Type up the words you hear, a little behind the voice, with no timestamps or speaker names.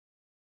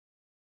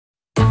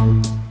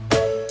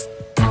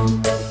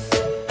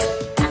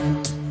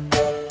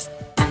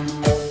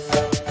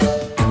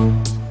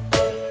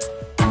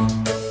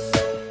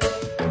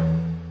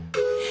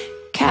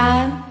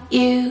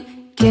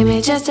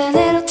just a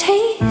little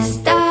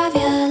taste of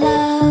your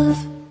love.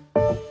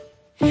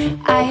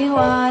 I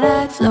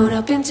wanna float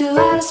up into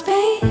outer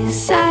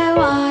space. I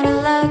wanna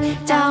look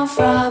down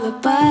from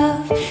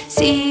above,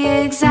 see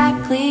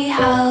exactly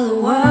how the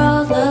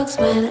world looks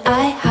when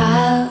I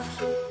have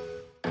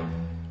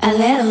a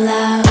little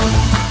love.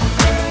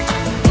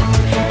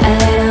 A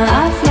little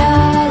of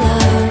your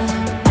love.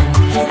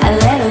 A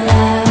little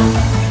love.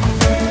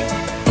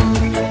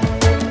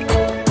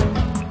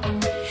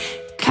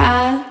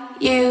 Can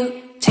you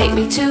take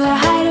me to a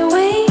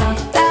hideaway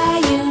that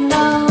you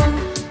know?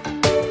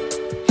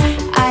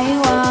 I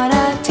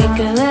wanna take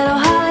a little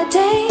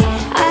holiday.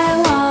 I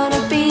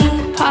wanna be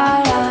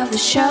part of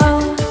the show,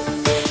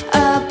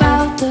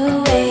 about the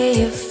way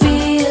it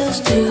feels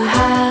to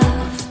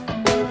have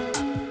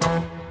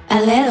a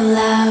little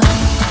love.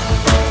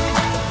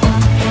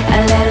 A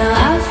little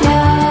of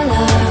your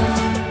love.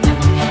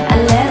 A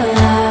little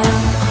love.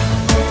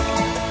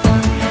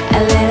 A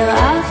little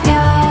of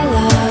your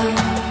love.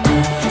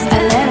 A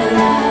little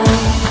love.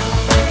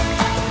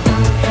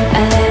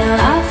 A little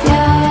of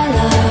your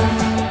love.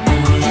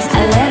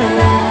 A little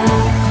love.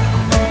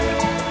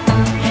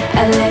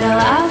 A little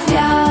of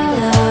your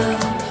love.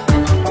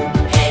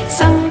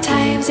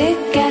 Sometimes it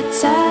gets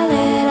a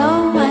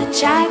little much.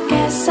 I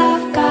guess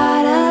I've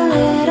got a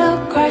little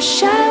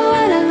crush. I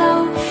wanna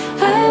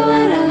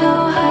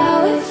know how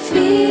it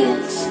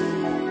feels.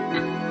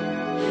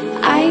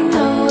 I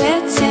know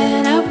it's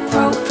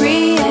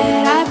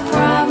inappropriate, I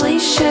probably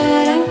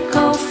shouldn't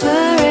go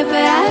for it,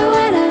 but I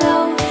wanna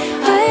know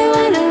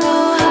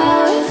how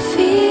it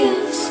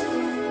feels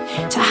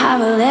to have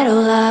a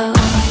little love.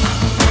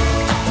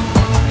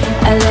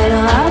 A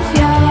little of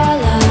your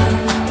love.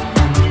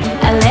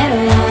 A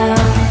little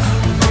love.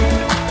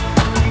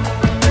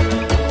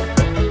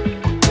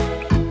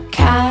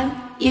 Can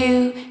you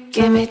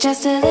give me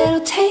just a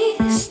little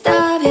taste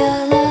of your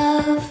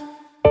love?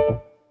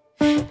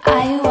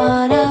 I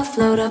wanna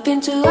float up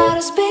into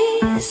outer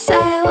space. I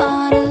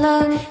wanna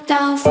look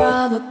down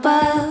from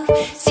above,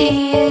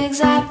 see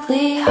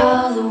exactly how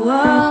the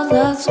world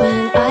looks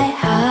when I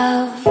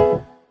have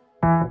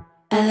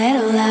a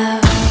little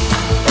love.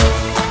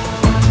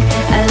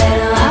 A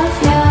little of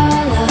your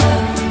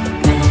love.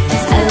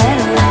 A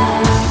little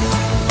love.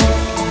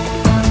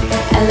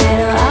 A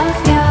little of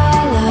your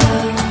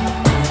love.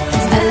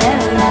 A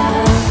little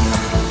love.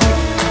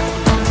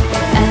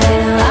 A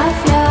little of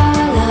your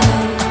love.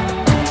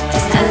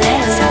 Just a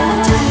little.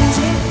 Sometimes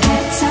it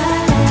gets a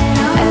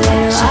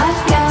little of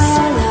your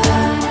love.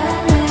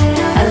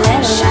 A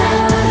little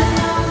love.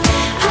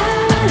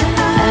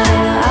 A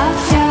little of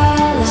your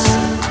love.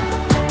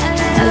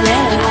 A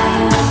little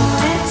love.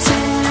 It's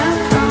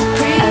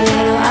inappropriate. A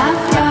little of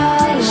your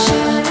love.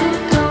 Shouldn't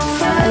go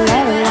for a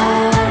little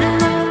love.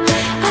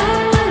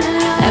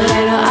 A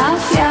little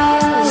of your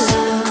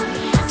love.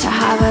 To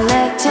have a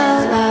little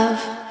love.